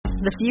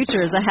The future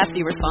is a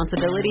hefty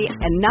responsibility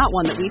and not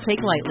one that we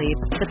take lightly.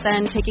 But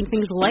then, taking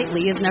things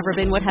lightly has never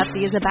been what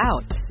Hefty is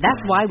about. That's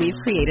why we've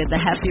created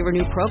the Hefty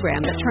Renew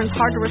program that turns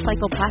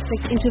hard-to-recycle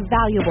plastics into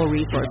valuable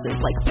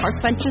resources like park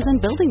benches and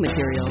building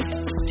materials.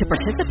 To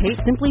participate,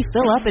 simply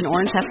fill up an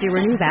orange Hefty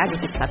Renew bag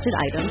with accepted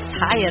items,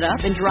 tie it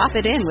up, and drop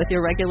it in with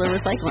your regular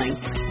recycling.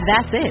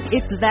 That's it.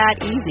 It's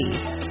that easy.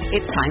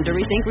 It's time to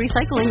rethink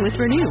recycling with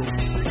Renew.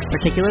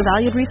 Particular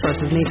valued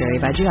resources may vary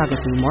by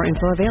geography. More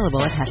info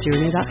available at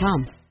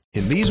heftyrenew.com.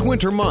 In these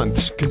winter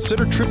months,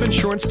 consider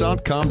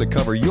tripinsurance.com to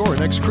cover your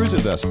next cruise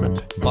investment.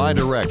 Buy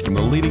direct from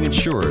the leading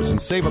insurers and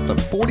save up to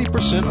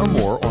 40% or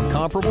more on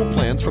comparable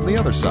plans from the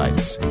other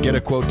sites. Get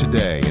a quote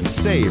today and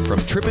save from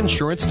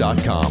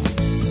tripinsurance.com.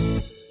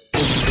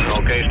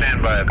 Okay,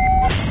 stand by.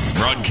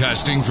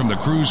 Broadcasting from the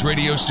Cruise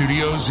Radio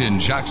Studios in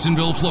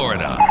Jacksonville,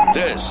 Florida.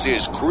 This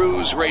is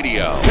Cruise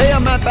Radio. Hey,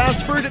 I'm Matt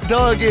Bassford.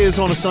 Doug is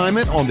on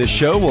assignment on this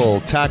show.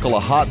 We'll tackle a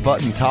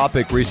hot-button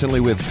topic recently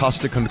with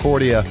Costa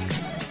Concordia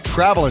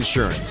travel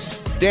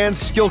insurance. Dan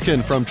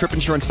Skilkin from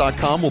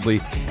tripinsurance.com will be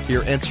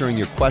here answering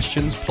your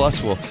questions.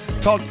 Plus, we'll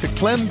talk to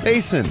Clem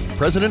Basin,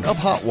 president of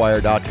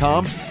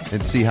Hotwire.com,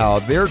 and see how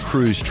their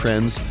cruise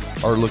trends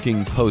are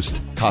looking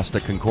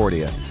post-Costa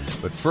Concordia.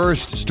 But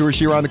first, Stuart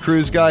Shearer on the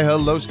Cruise Guy.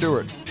 Hello,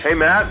 Stuart. Hey,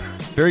 Matt.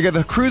 Very good.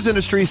 The cruise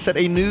industry set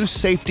a new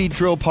safety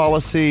drill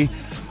policy.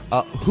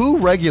 Who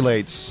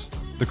regulates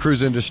the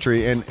cruise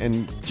industry,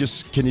 and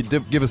just can you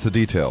give us the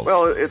details?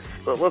 Well,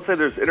 let's say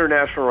there's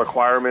international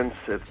requirements.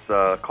 It's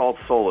called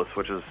SOLAS,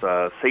 which is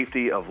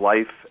Safety of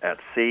Life at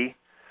Sea,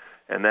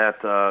 and that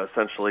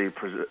essentially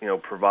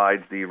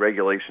provides the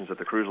regulations that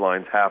the cruise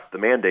lines have, the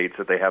mandates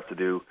that they have to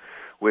do,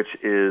 which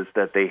is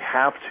that they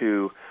have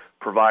to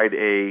provide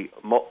a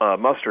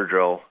muster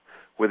drill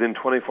within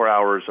 24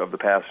 hours of the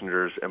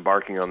passengers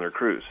embarking on their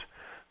cruise.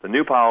 The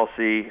new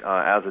policy,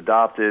 as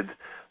adopted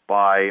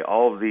by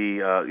all of the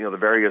the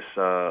various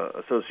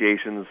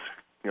associations,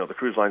 the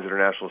Cruise Lines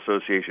International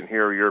Association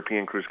here,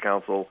 European Cruise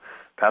Council,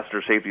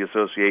 Passenger Safety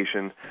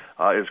Association,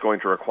 is going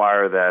to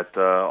require that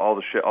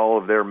all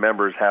of their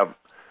members have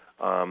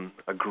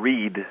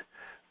agreed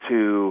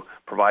to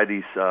provide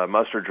these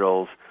muster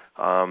drills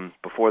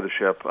before the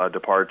ship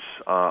departs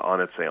on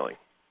its sailing.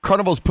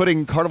 Carnival's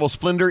putting Carnival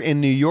Splendor in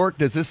New York.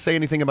 Does this say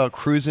anything about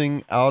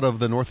cruising out of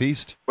the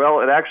Northeast? Well,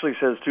 it actually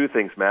says two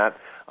things, Matt.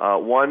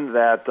 One,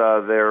 that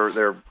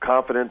they're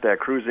confident that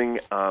cruising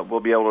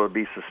will be able to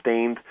be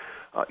sustained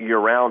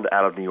year-round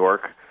out of New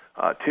York.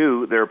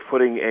 Two, they're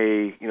putting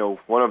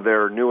one of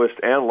their newest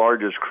and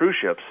largest cruise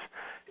ships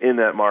in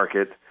that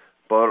market.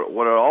 But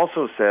what it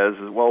also says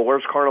is, well,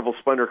 where's Carnival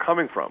Splendor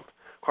coming from?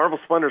 Carnival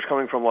Splendor is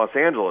coming from Los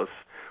Angeles,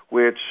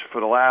 which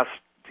for the last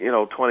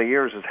 20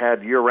 years has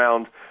had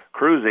year-round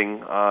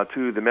cruising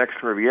to the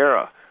Mexican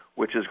Riviera,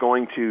 which is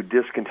going to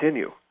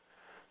discontinue.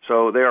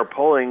 So they are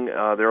pulling one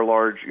of their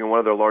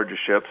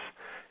largest ships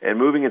and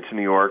moving it to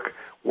New York,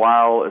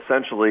 while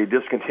essentially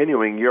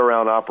discontinuing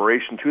year-round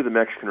operation to the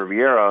Mexican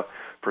Riviera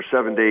for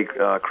 7-day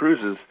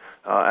cruises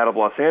out of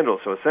Los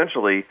Angeles. So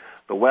essentially,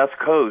 the West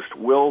Coast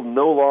will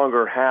no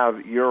longer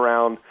have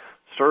year-round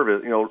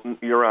service,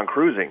 year-round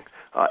cruising,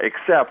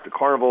 except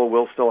Carnival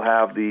will still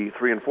have the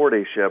 3- and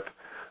 4-day ship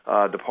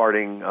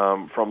departing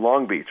from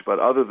Long Beach. But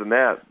other than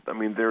that,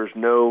 there's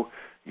no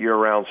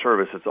year-round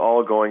service. It's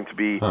all going to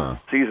be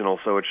seasonal,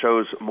 so it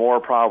shows more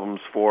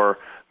problems for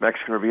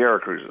Mexican Riviera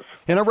cruises.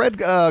 And I read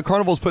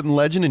Carnival's putting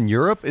Legend in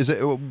Europe. Is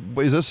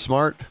this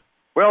smart?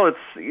 Well,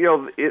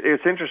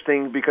 it's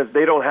interesting because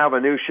they don't have a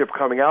new ship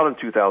coming out in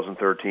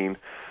 2013,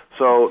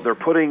 so they're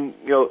putting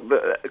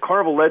the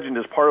Carnival Legend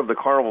is part of the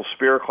Carnival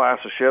Spear class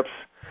of ships,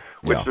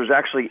 which there's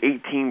actually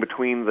 18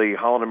 between the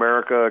Holland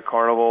America,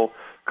 Carnival,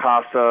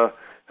 Costa,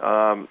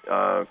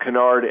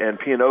 Cunard, and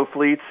P&O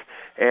fleets,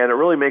 and it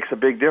really makes a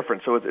big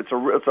difference. So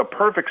it's a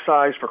perfect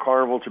size for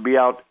Carnival to be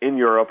out in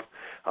Europe.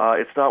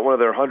 It's not one of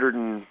their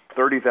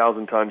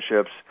 130,000-ton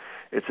ships.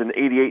 It's an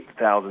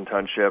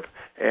 88,000-ton ship,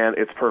 and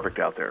it's perfect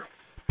out there.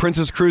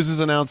 Princess Cruises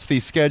announced the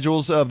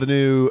schedules of the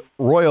new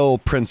Royal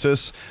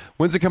Princess.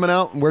 When's it coming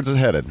out, and where's it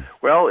headed?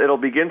 Well, it'll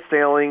begin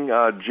sailing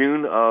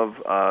June of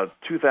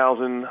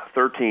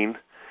 2013.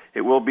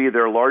 It will be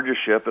their largest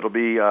ship. It'll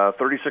be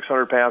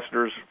 3,600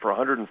 passengers for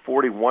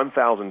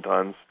 141,000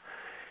 tons,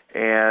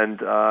 and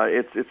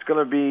it's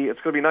going to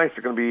be nice.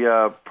 They're going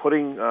to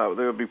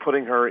be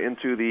putting her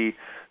into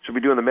she'll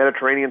be doing the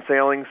Mediterranean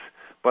sailings,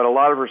 but a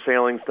lot of her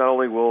sailings not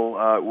only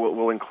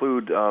will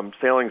include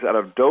sailings out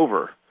of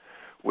Dover,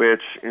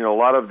 which a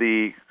lot of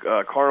the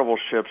Carnival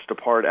ships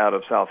depart out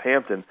of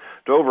Southampton.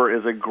 Dover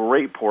is a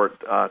great port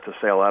to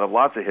sail out of,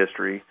 lots of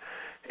history.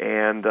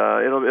 And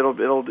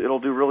it'll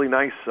do really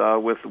nice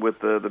with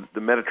the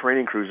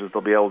Mediterranean cruises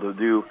they'll be able to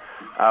do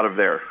out of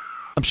there.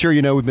 I'm sure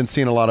we've been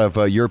seeing a lot of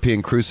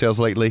European cruise sales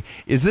lately.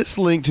 Is this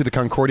linked to the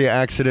Concordia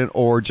accident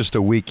or just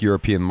a weak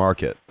European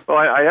market? Well,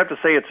 I have to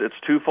say it's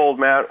twofold,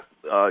 Matt.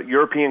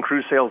 European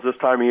cruise sales this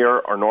time of year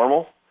are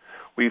normal.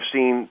 We've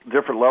seen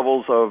different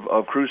levels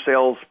of cruise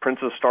sales.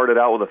 Princess started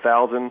out with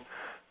 1,000.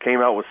 came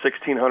out with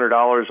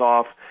 $1,600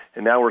 off,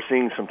 and now we're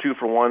seeing some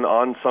 2-for-1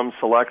 on some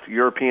select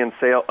European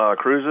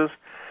cruises,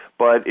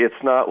 but it's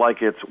not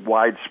like it's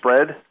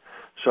widespread.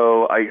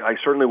 So I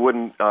certainly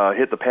wouldn't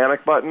hit the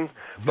panic button.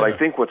 But I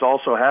think what's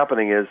also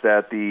happening is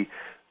that the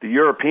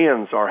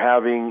Europeans are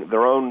having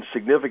their own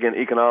significant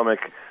economic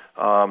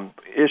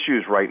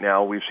issues right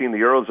now. We've seen the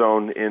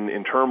Eurozone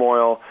in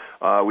turmoil.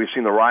 We've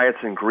seen the riots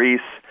in Greece.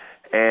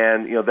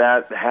 And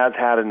that has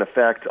had an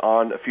effect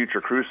on future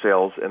cruise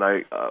sales.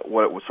 And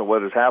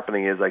what is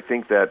happening is I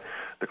think that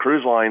the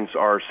cruise lines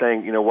are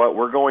saying, you know what,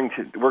 we're going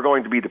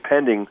to be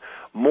depending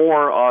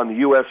more on the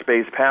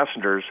U.S.-based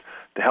passengers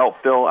to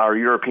help fill our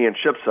European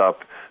ships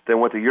up than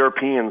what the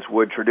Europeans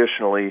would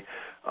traditionally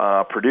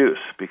produce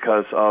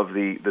because of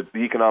the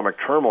economic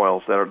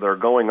turmoils that are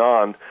going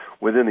on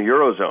within the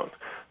Eurozone.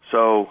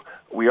 So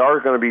we are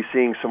going to be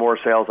seeing some more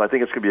sales. I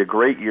think it's going to be a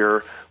great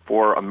year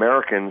for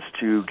Americans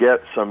to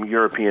get some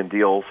European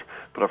deals,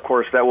 but of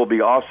course that will be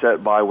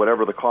offset by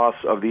whatever the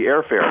costs of the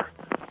airfare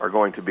are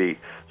going to be.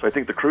 So I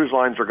think the cruise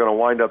lines are going to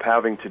wind up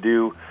having to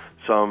do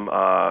some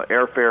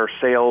airfare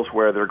sales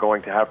where they're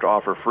going to have to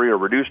offer free or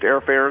reduced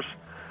airfares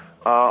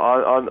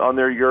on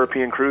their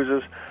European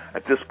cruises.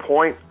 At this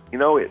point,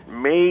 it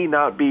may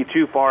not be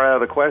too far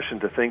out of the question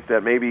to think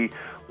that maybe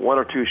 1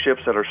 or 2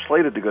 ships that are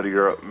slated to go to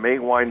Europe may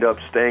wind up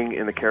staying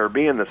in the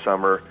Caribbean this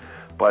summer.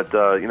 But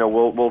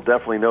we'll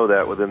definitely know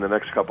that within the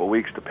next couple of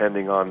weeks,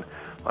 depending on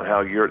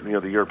how the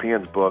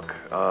Europeans book,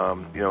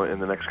 in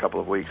the next couple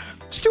of weeks.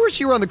 Stuart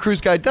here on the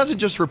Cruise Guide doesn't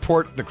just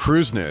report the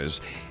cruise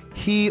news.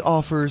 He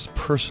offers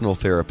personal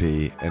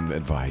therapy and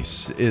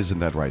advice. Isn't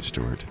that right,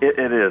 Stuart? It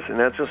is, and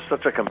that's just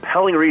such a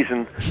compelling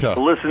reason to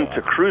listen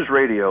to Cruise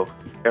Radio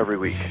every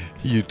week.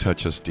 You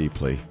touch us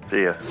deeply.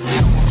 See ya.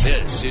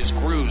 This is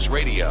Cruise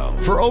Radio.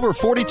 For over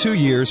 42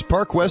 years,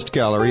 Park West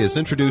Gallery has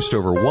introduced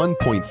over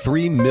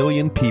 1.3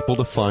 million people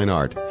to fine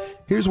art.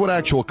 Here's what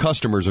actual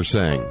customers are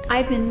saying.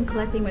 I've been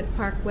collecting with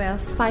Park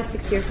West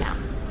 5-6 years now.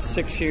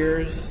 6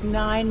 years.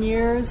 9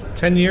 years.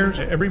 10 years.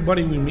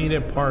 Everybody we meet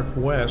at Park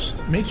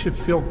West makes you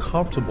feel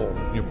comfortable.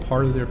 You're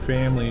part of their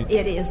family.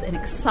 It is an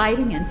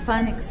exciting and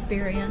fun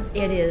experience.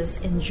 It is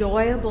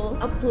enjoyable,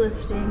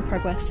 uplifting.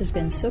 Park West has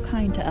been so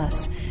kind to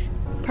us.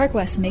 Park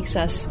West makes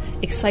us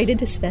excited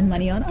to spend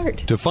money on art.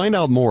 To find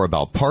out more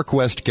about Park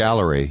West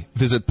Gallery,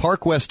 visit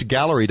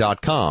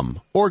parkwestgallery.com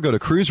or go to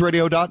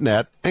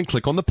cruiseradio.net and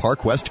click on the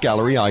Park West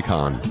Gallery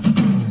icon.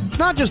 It's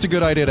not just a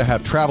good idea to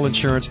have travel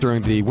insurance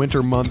during the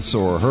winter months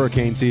or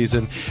hurricane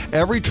season.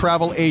 Every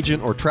travel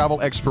agent or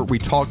travel expert we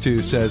talk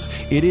to says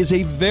it is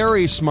a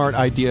very smart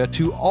idea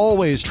to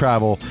always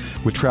travel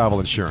with travel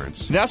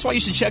insurance. That's why you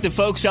should check the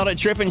folks out at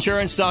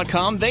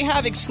tripinsurance.com. They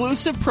have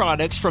exclusive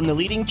products from the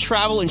leading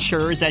travel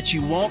insurers that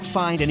you won't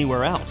find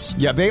anywhere else.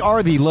 Yeah, they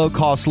are the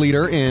low-cost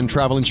leader in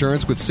travel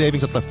insurance with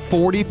savings up to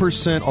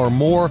 40% or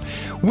more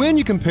when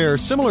you compare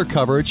similar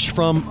coverage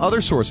from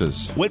other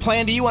sources. What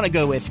plan do you want to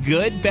go with?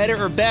 Good,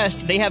 better, or best?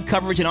 They have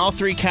coverage in all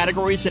 3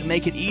 categories that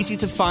make it easy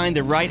to find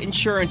the right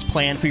insurance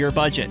plan for your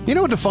budget. You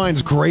know what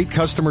defines great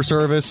customer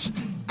service?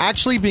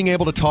 Actually being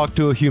able to talk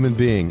to a human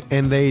being,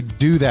 and they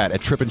do that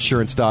at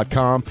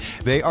tripinsurance.com.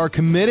 They are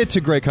committed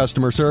to great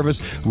customer service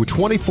with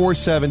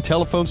 24/7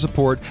 telephone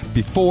support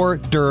before,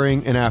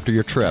 during, and after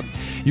your trip.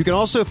 You can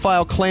also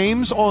file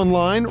claims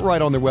online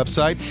right on their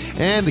website,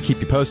 and they keep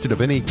you posted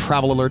of any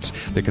travel alerts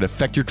that could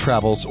affect your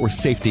travels or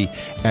safety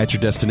at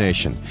your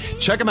destination.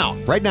 Check them out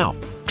right now,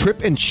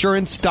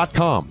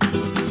 tripinsurance.com.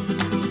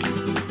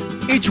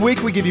 Each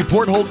week we give you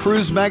Porthole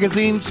Cruise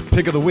Magazine's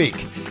Pick of the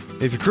Week.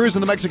 If you're cruising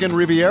the Mexican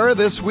Riviera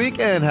this week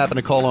and happen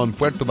to call on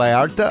Puerto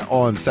Vallarta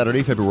on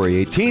Saturday, February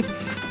 18th,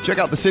 check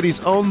out the city's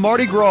own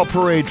Mardi Gras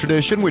parade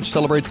tradition, which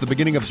celebrates the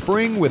beginning of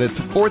spring with its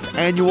 4th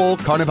annual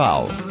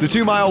Carnival. The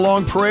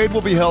 2-mile-long parade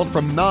will be held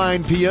from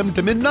 9 p.m.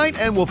 to midnight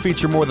and will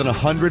feature more than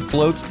 100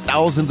 floats,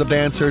 thousands of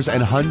dancers,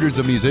 and hundreds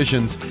of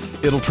musicians.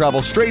 It'll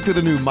travel straight through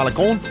the new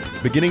Malecón,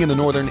 beginning in the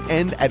northern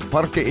end at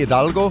Parque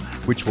Hidalgo,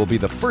 which will be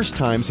the first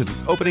time since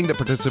its opening that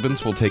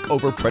participants will take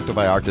over Puerto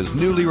Vallarta's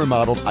newly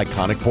remodeled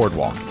iconic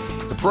boardwalk.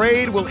 The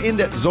parade will end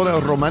at Zona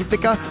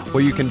Romantica,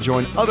 where you can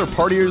join other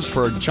partiers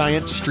for a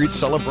giant street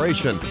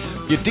celebration.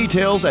 Get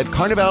details at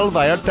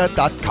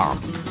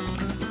carnivalvallarta.com.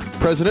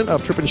 President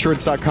of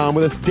tripinsurance.com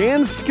with us,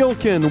 Dan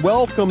Skilkin.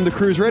 Welcome to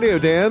Cruise Radio,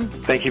 Dan.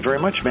 Thank you very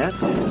much, Matt.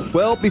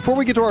 Well, before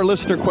we get to our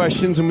listener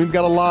questions, and we've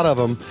got a lot of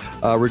them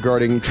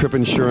regarding trip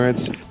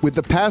insurance, with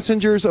the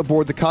passengers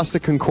aboard the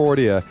Costa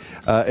Concordia,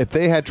 if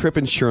they had trip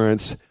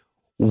insurance,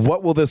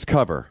 what will this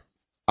cover?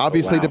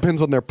 Obviously, it depends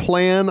on their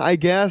plan, I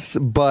guess,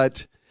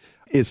 but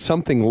is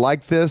something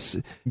like this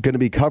going to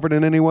be covered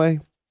in any way?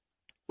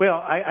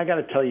 Well, I got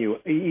to tell you,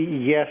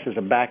 yes, as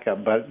a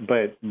backup, but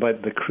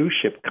the cruise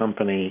ship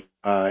company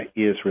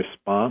is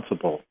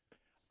responsible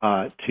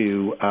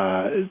to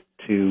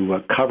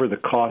cover the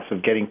cost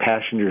of getting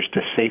passengers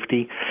to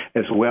safety,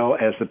 as well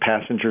as the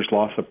passengers'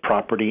 loss of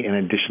property and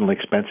additional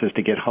expenses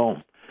to get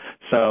home.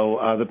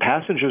 So the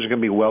passengers are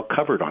going to be well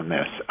covered on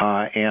this,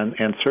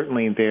 and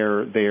certainly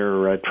their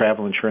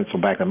travel insurance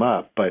will back them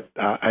up. But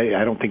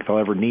I don't think they'll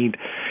ever need,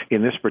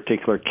 in this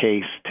particular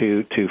case,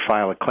 to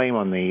file a claim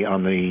on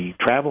the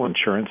travel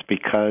insurance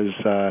because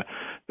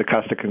the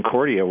Costa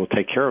Concordia will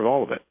take care of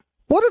all of it.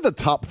 What are the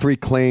top 3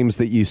 claims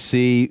that you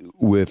see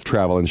with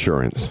travel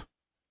insurance?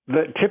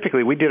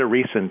 Typically, we did a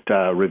recent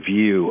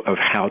review of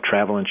how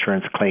travel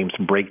insurance claims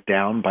break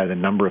down by the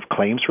number of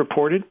claims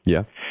reported.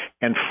 Yeah.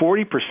 And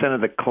 40%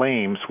 of the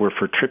claims were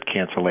for trip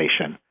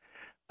cancellation.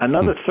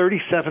 Another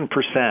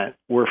 37%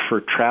 were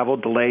for travel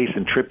delays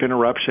and trip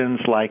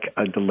interruptions, like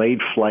a delayed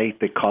flight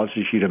that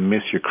causes you to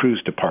miss your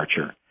cruise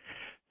departure.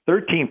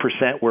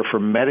 13% were for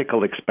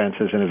medical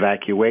expenses and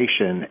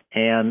evacuation,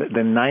 and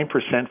then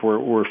 9%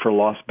 were for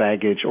lost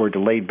baggage or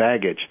delayed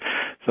baggage.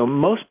 So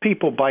most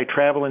people buy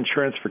travel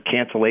insurance for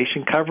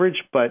cancellation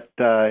coverage, but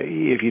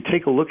if you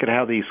take a look at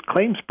how these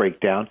claims break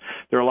down,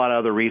 there are a lot of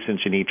other reasons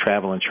you need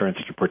travel insurance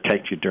to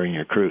protect you during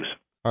your cruise.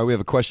 All right, we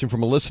have a question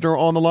from a listener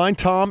on the line.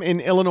 Tom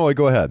in Illinois,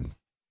 go ahead.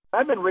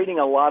 I've been reading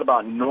a lot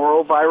about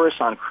norovirus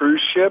on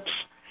cruise ships.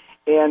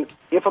 And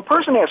if a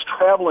person has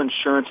travel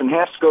insurance and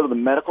has to go to the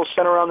medical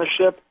center on the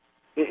ship,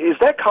 is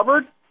that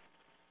covered?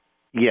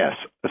 Yes.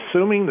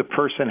 Assuming the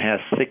person has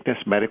sickness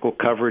medical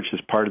coverage as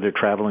part of their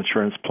travel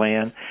insurance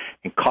plan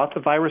and caught the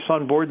virus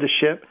on board the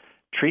ship,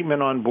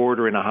 treatment on board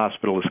or in a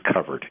hospital is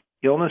covered.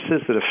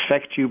 Illnesses that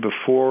affect you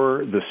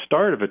before the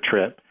start of a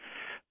trip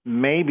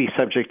may be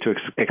subject to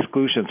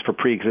exclusions for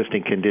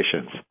pre-existing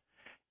conditions.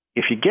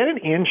 If you get an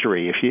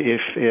injury,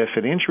 if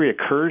an injury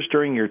occurs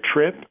during your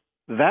trip,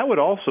 that would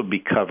also be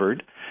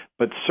covered,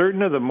 but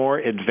certain of the more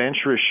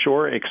adventurous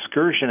shore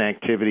excursion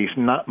activities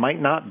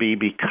might not be,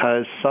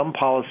 because some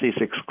policies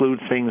exclude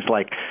things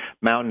like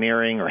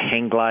mountaineering or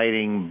hang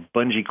gliding,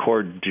 bungee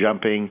cord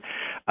jumping,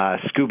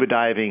 scuba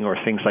diving, or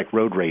things like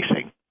road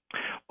racing.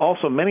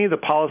 Also, many of the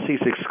policies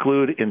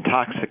exclude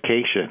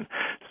intoxication,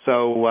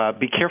 so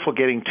be careful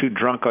getting too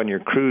drunk on your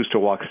cruise to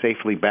walk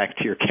safely back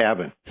to your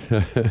cabin.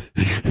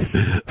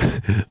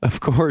 Of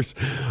course.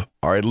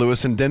 All right,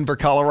 Lewis in Denver,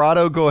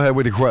 Colorado, go ahead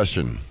with your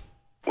question.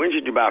 When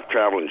should you buy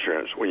travel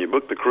insurance? When you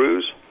book the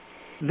cruise?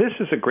 This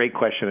is a great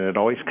question, and it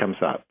always comes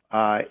up.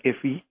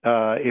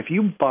 If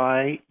you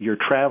buy your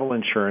travel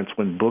insurance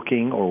when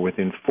booking or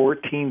within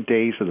 14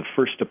 days of the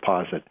first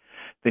deposit,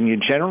 then you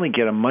generally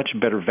get a much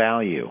better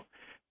value.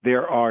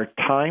 There are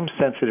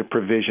time-sensitive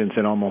provisions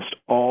in almost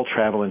all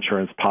travel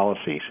insurance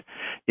policies.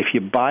 If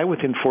you buy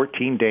within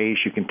 14 days,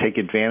 you can take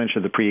advantage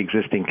of the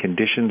pre-existing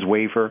conditions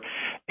waiver,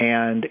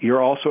 and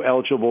you're also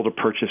eligible to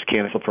purchase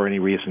cancel for any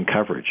reason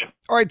coverage.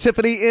 All right,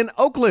 Tiffany in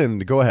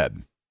Oakland, go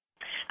ahead.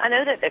 I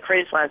know that the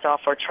cruise lines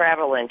offer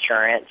travel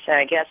insurance, and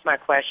I guess my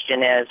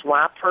question is,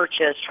 why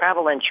purchase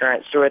travel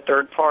insurance through a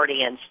third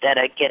party instead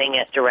of getting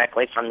it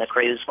directly from the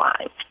cruise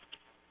line?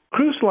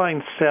 Cruise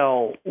lines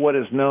sell what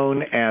is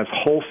known as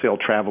wholesale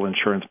travel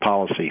insurance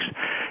policies.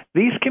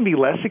 These can be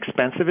less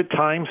expensive at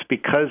times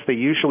because they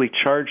usually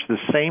charge the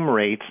same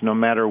rates no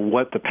matter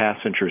what the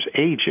passenger's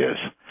age is.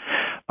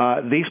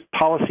 These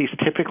policies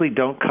typically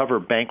don't cover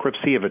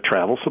bankruptcy of a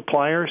travel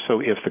supplier, so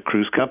if the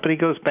cruise company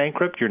goes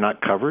bankrupt, you're not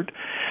covered.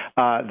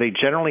 They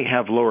generally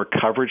have lower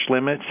coverage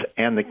limits,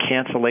 and the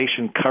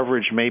cancellation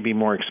coverage may be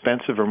more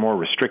expensive or more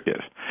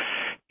restrictive.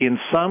 In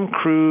some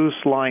cruise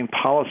line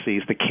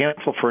policies, the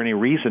cancel for any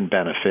reason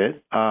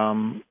benefit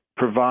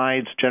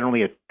provides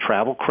generally a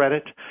travel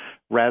credit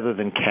rather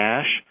than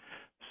cash.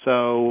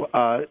 So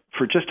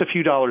for just a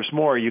few dollars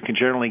more, you can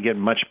generally get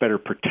much better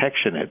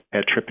protection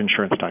at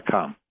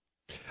tripinsurance.com.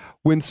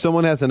 When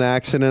someone has an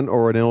accident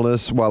or an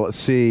illness while at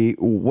sea,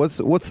 what's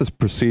this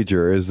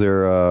procedure? Is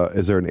there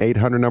an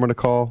 800 number to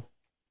call?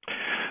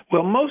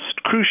 Well,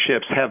 most cruise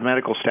ships have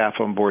medical staff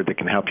on board that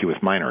can help you with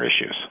minor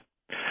issues.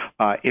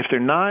 If they're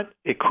not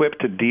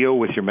equipped to deal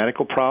with your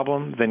medical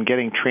problem, then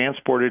getting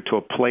transported to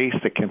a place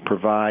that can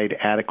provide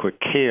adequate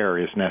care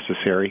is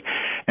necessary.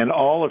 And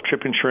all of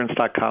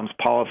tripinsurance.com's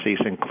policies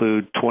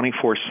include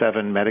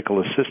 24/7 medical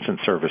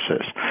assistance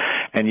services.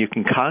 And you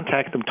can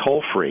contact them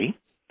toll-free,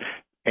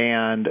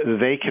 and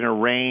they can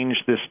arrange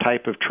this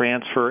type of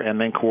transfer and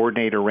then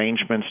coordinate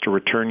arrangements to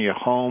return you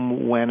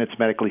home when it's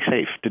medically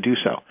safe to do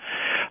so.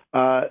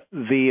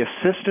 The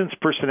assistance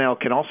personnel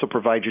can also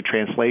provide you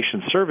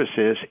translation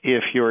services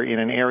if you're in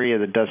an area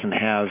that doesn't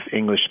have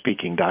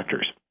English-speaking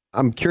doctors.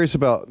 I'm curious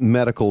about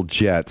medical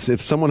jets.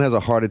 If someone has a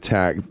heart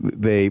attack,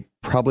 they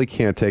probably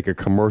can't take a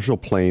commercial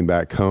plane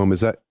back home.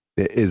 Is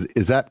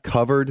that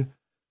covered?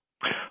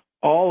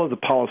 All of the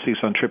policies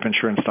on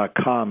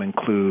tripinsurance.com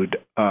include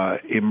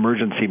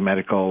emergency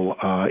medical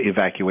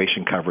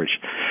evacuation coverage.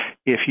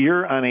 If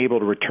you're unable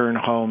to return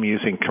home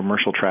using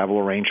commercial travel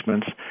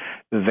arrangements,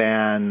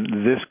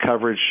 then this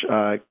coverage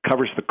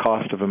covers the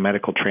cost of a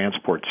medical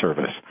transport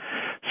service.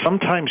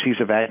 Sometimes these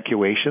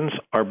evacuations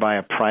are by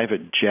a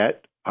private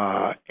jet,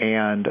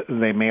 and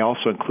they may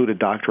also include a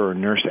doctor or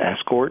nurse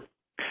escort.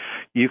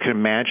 You can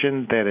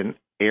imagine that an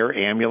air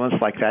ambulance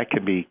like that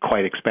can be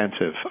quite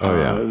expensive. Oh,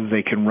 yeah.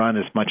 They can run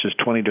as much as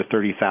 $20,000 to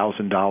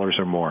 $30,000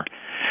 or more.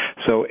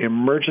 So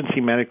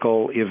emergency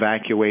medical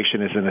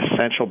evacuation is an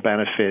essential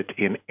benefit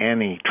in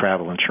any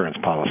travel insurance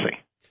policy.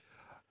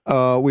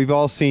 We've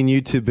all seen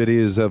YouTube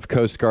videos of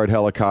Coast Guard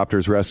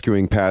helicopters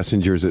rescuing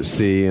passengers at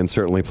sea, and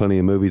certainly plenty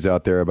of movies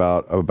out there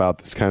about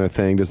this kind of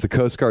thing. Does the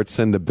Coast Guard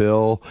send a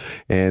bill,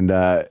 and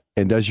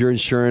does your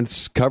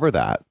insurance cover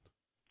that?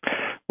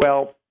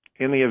 Well,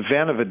 in the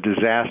event of a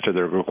disaster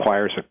that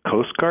requires a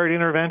Coast Guard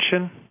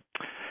intervention,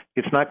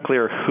 it's not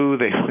clear who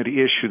they would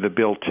issue the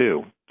bill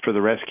to for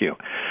the rescue.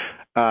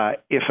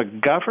 If a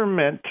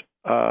government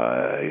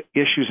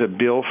issues a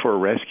bill for a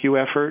rescue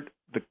effort,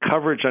 the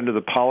coverage under the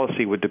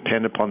policy would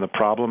depend upon the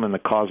problem and the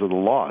cause of the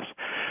loss.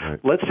 Right.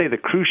 Let's say the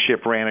cruise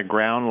ship ran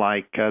aground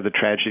like the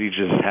tragedy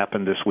just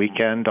happened this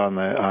weekend on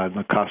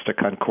the Costa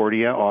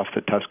Concordia off the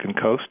Tuscan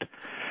coast.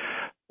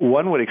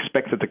 One would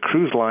expect that the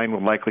cruise line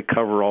would likely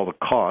cover all the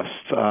costs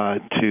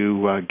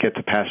to get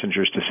the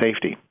passengers to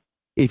safety.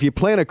 If you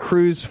plan a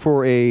cruise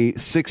for a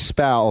sick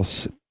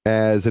spouse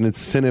as an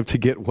incentive to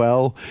get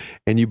well,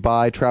 and you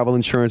buy travel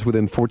insurance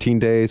within 14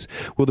 days,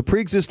 will the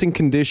pre-existing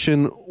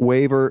condition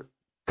waiver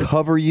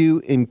cover you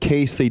in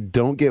case they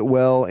don't get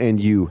well and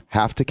you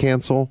have to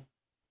cancel?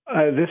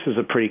 This is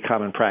a pretty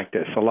common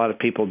practice. A lot of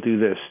people do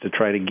this to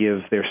try to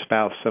give their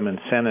spouse some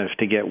incentive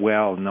to get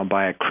well, and they'll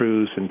buy a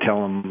cruise and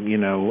tell them,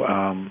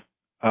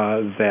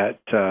 that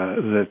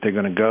they're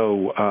going to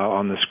go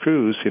on this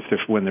cruise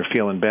when they're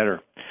feeling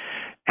better.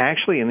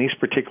 Actually, in these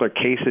particular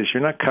cases,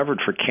 you're not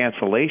covered for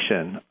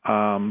cancellation,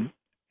 and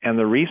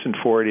the reason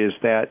for it is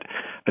that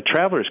a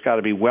traveler's got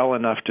to be well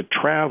enough to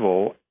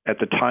travel at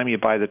the time you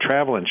buy the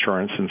travel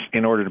insurance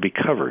in order to be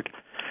covered.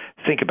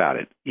 Think about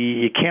it.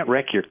 You can't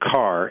wreck your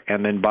car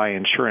and then buy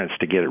insurance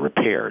to get it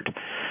repaired.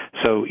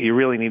 So you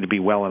really need to be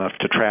well enough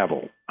to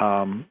travel.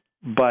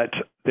 But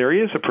there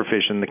is a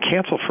provision, the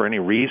cancel for any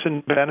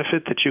reason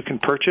benefit that you can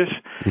purchase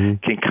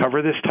can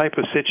cover this type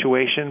of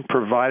situation,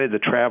 provided the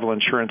travel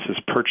insurance is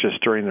purchased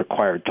during the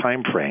required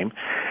time frame,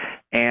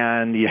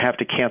 and you have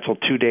to cancel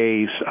 2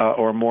 days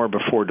or more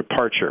before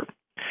departure.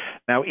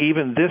 Now,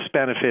 even this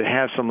benefit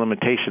has some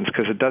limitations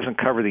because it doesn't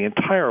cover the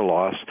entire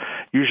loss,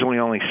 usually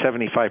only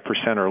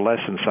 75% or less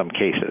in some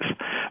cases.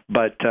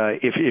 But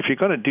if you're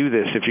going to do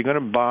this, if you're going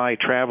to buy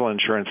travel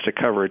insurance to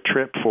cover a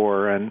trip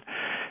for an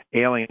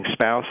ailing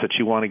spouse that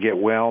you want to get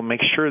well,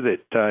 make sure that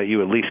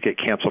you at least get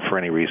canceled for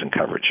any reason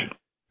coverage.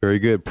 Very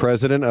good.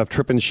 President of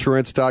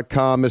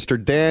TripInsurance.com, Mr.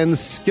 Dan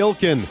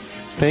Skilkin.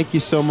 Thank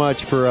you so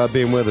much for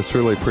being with us.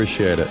 Really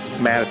appreciate it.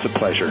 Matt, it's a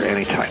pleasure.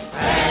 Anytime.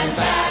 And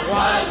that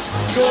was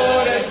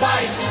good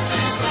advice.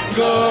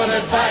 Good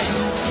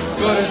advice.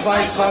 Good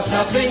advice costs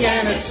nothing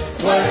and it's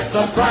worth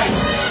the price.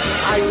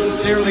 I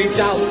sincerely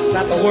doubt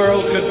that the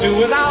world could do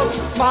without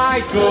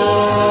my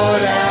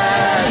good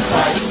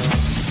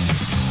advice.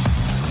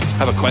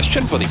 Have a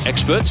question for the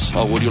experts,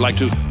 or would you like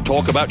to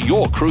talk about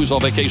your cruise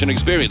or vacation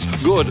experience,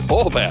 good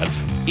or bad?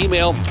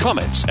 Email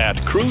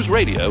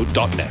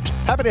comments@cruiseradio.net.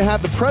 Happy to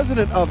have the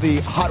president of the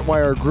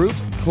Hotwire Group,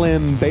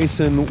 Clem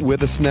Basin,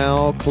 with us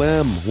now.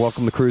 Clem,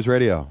 welcome to Cruise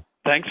Radio.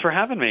 Thanks for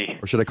having me.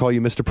 Or should I call you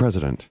Mr.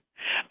 President?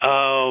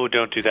 Oh,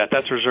 don't do that.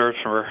 That's reserved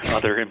for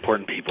other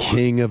important people.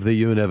 King of the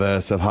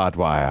universe of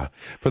Hotwire.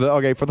 For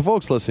the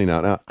folks listening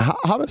now,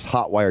 how does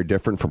Hotwire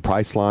different from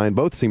Priceline?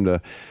 Both seem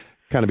to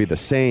kind of be the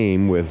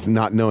same with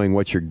not knowing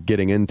what you're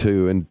getting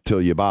into until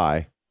you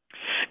buy.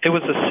 It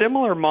was a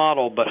similar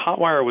model, but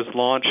Hotwire was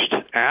launched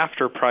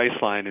after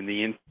Priceline, and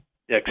the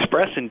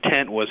express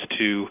intent was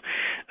to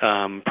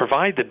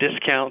provide the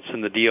discounts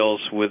and the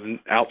deals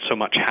without so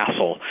much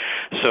hassle.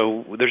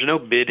 So there's no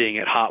bidding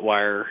at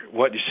Hotwire.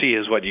 What you see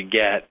is what you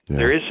get. Yeah.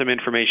 There is some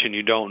information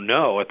you don't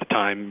know at the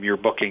time you're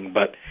booking,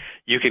 but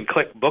you can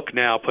click Book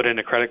Now, put in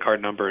a credit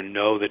card number, and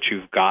know that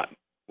you've got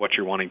what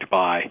you're wanting to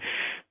buy.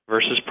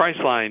 Versus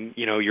Priceline,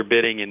 you're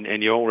bidding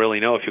and you don't really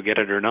know if you'll get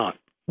it or not.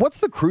 What's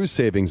the cruise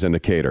savings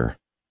indicator?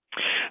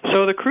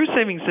 So the cruise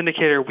savings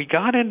indicator, we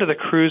got into the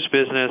cruise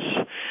business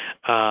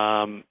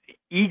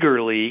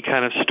eagerly,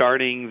 kind of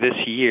starting this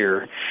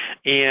year.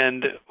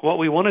 And what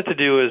we wanted to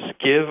do is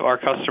give our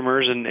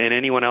customers and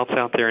anyone else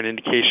out there an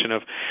indication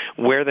of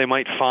where they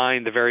might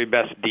find the very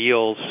best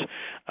deals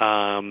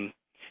coming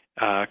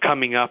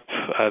up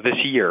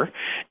this year.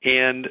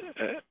 And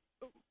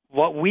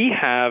what we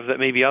have that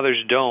maybe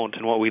others don't,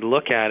 and what we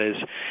look at is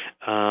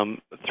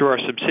through our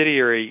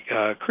subsidiary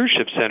cruise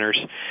ship centers,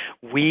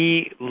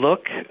 we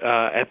look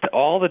at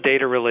all the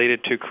data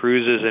related to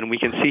cruises, and we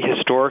can see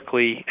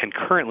historically and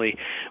currently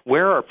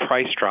where are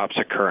price drops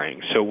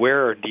occurring. So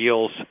where are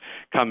deals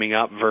coming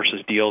up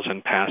versus deals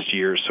in past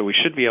years. So we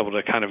should be able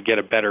to kind of get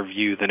a better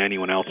view than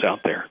anyone else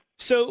out there.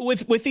 So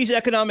with these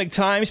economic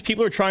times,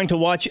 people are trying to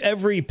watch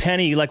every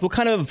penny. Like, what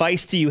kind of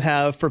advice do you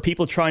have for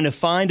people trying to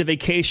find a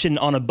vacation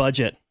on a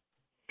budget?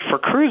 For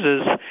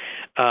cruises,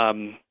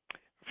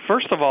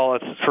 first of all,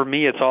 for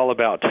me, it's all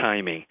about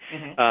timing.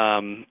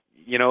 Mm-hmm.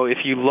 If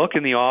you look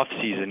in the off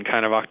season,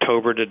 kind of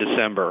October to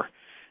December,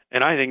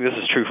 and I think this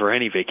is true for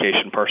any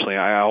vacation personally.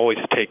 I always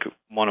take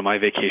one of my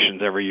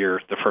vacations every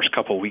year the first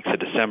couple of weeks of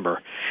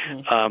December.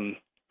 Mm-hmm.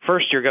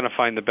 First, you're going to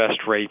find the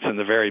best rates and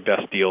the very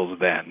best deals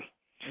then.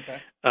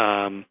 Okay.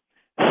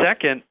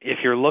 Second, if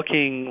you're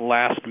looking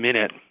last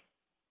minute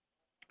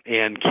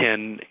and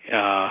can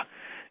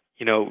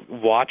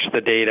watch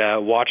the data,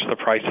 watch the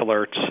price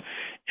alerts,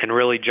 and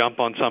really jump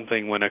on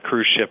something when a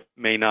cruise ship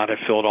may not have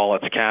filled all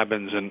its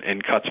cabins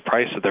and cuts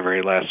price at the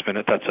very last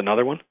minute, that's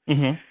another one.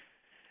 Mm-hmm.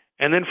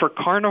 And then for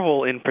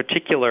Carnival in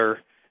particular,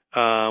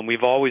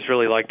 we've always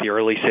really liked the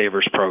Early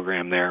Savers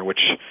program there,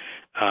 which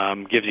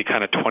gives you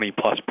kind of 20+%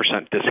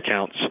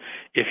 discounts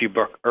if you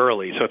book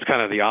early. So it's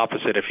kind of the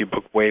opposite if you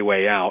book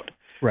way out.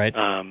 Right.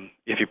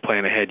 If you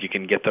plan ahead, you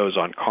can get those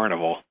on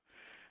Carnival.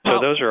 So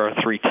those are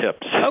our 3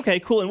 tips. Okay,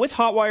 cool. And with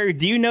Hotwire,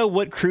 do you know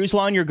what cruise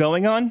line you're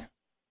going on?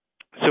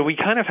 So we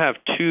kind of have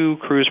 2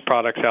 cruise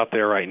products out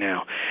there right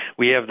now.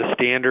 We have the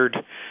standard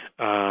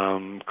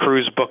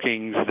cruise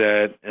bookings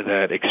that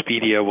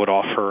Expedia would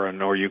offer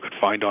or you could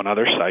find on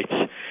other sites.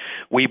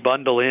 We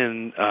bundle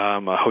in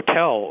a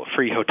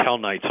free hotel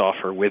nights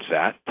offer with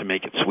that to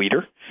make it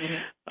sweeter.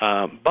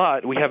 Mm-hmm.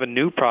 But we have a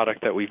new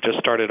product that we've just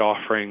started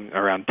offering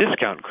around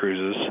discount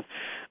cruises.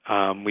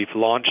 We've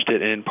launched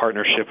it in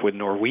partnership with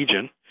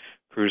Norwegian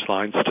Cruise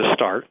Lines to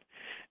start.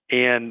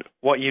 And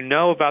what you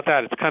know about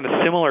that, it's kind of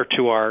similar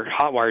to our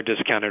Hotwire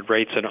discounted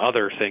rates and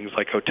other things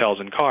like hotels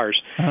and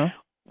cars. Uh-huh.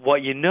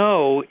 What you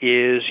know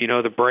is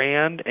the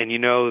brand and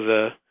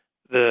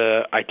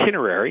the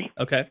itinerary.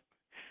 Okay.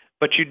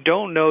 But you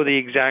don't know the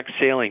exact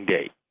sailing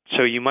date.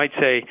 So you might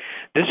say,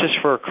 this is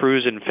for a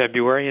cruise in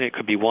February, and it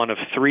could be one of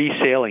 3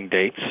 sailing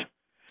dates.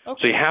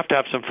 Okay. So you have to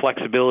have some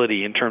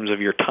flexibility in terms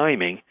of your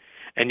timing,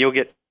 and you'll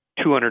get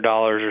 $200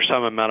 or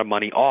some amount of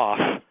money off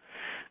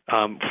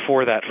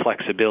for that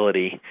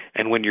flexibility.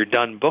 And when you're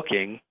done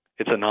booking,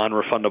 it's a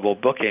non-refundable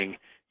booking,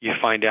 you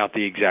find out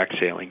the exact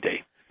sailing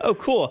date. Oh,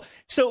 cool.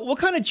 So what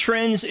kind of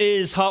trends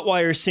is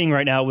Hotwire seeing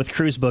right now with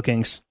cruise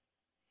bookings?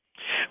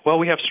 Well,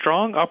 we have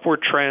strong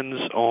upward trends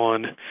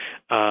on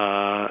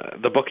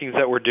the bookings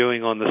that we're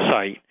doing on the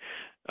site.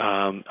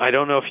 I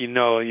don't know if you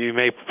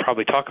may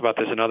probably talk about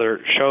this in other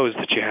shows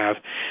that you have,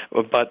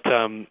 but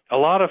a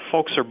lot of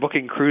folks are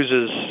booking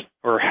cruises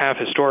or have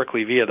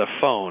historically via the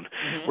phone.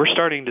 Mm-hmm. We're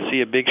starting to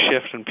see a big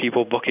shift in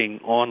people booking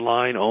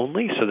online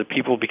only so that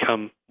people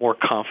become more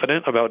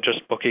confident about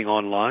just booking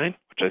online,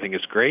 which I think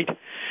is great.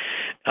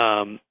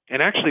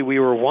 And actually, we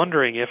were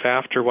wondering if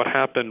after what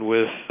happened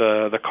with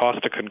the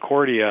Costa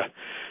Concordia,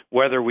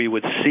 whether we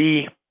would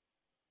see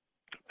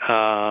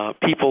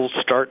people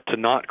start to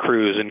not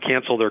cruise and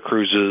cancel their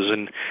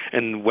cruises,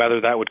 and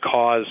whether that would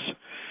cause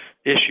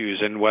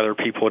issues and whether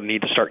people would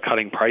need to start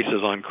cutting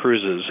prices on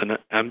cruises. And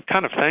I'm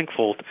kind of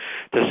thankful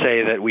to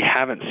say that we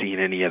haven't seen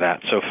any of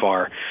that so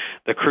far.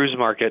 The cruise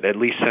market, at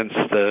least since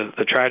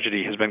the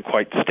tragedy, has been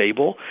quite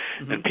stable,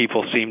 mm-hmm. and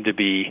people seem to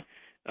be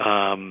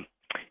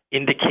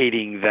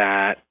indicating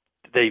that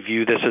they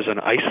view this as an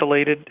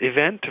isolated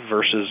event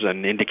versus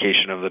an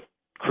indication of the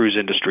cruise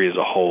industry as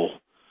a whole.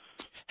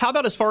 How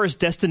about as far as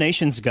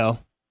destinations go?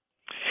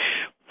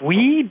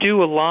 We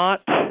do a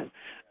lot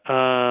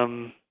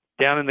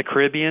down in the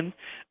Caribbean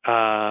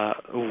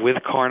with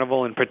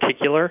Carnival in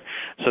particular,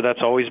 so that's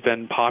always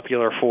been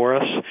popular for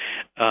us.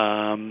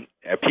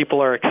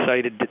 People are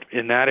excited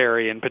in that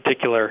area in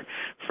particular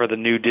for the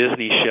new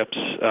Disney ships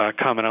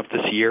coming up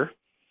this year.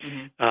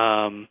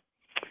 Mm-hmm.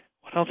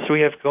 What else do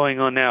we have going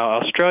on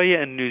now? Australia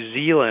and New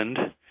Zealand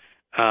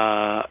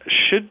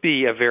should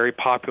be a very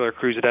popular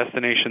cruise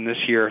destination this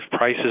year if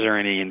prices are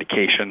any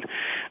indication.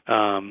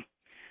 And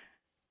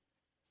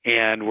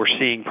we're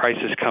seeing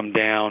prices come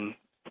down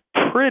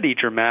pretty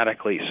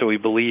dramatically, so we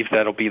believe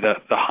that'll be the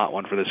hot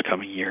one for this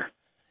coming year.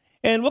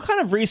 And what kind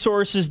of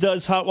resources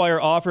does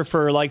Hotwire offer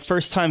for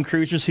first-time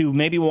cruisers who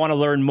maybe want to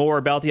learn more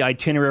about the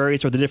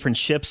itineraries or the different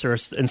ships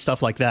and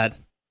stuff like that?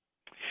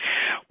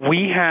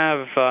 We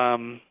have...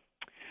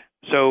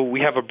 So we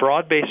have a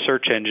broad-based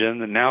search engine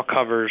that now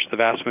covers the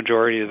vast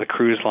majority of the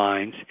cruise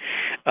lines.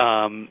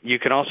 You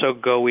can also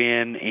go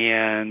in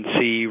and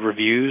see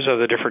reviews of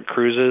the different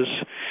cruises.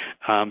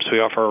 So we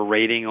offer a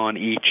rating on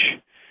each.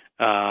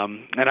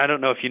 And I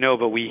don't know if you know,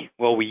 but we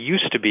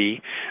used to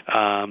be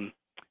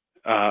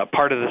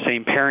part of the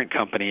same parent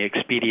company,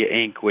 Expedia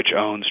Inc., which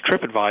owns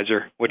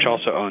TripAdvisor, which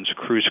also owns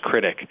Cruise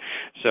Critic.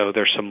 So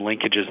there's some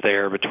linkages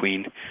there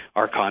between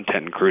our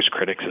content and Cruise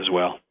Critics as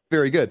well.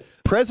 Very good.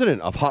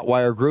 President of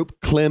Hotwire Group,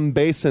 Clem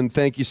Basin,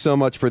 thank you so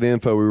much for the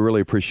info. We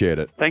really appreciate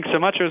it. Thanks so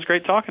much. It was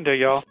great talking to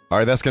y'all. All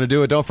right, that's going to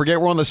do it. Don't forget,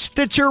 we're on the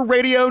Stitcher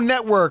Radio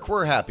Network.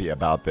 We're happy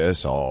about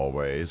this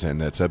always,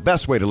 and it's the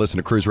best way to listen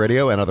to Cruise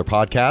Radio and other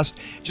podcasts.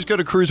 Just go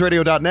to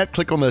cruiseradio.net,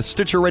 click on the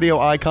Stitcher Radio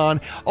icon.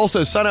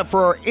 Also, sign up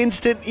for our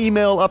instant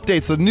email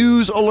updates, the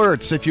news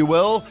alerts, if you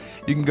will.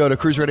 You can go to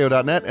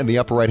cruiseradio.net, and in the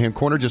upper right-hand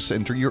corner, just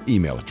enter your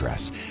email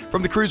address.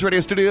 From the Cruise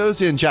Radio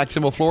studios in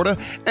Jacksonville, Florida,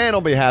 and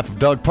on behalf of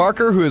Doug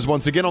Parker, who is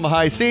once again on the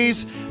high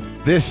seas,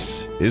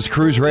 this is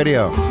Cruise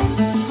Radio.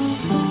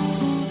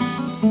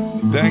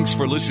 Thanks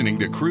for listening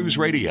to Cruise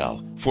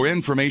Radio. For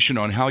information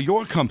on how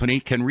your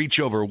company can reach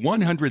over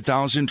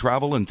 100,000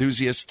 travel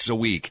enthusiasts a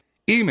week,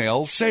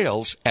 email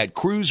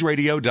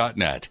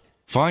sales@cruiseradio.net.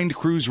 Find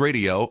Cruise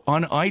Radio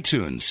on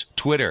iTunes,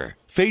 Twitter,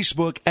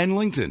 Facebook, and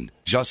LinkedIn.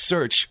 Just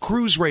search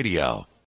Cruise Radio.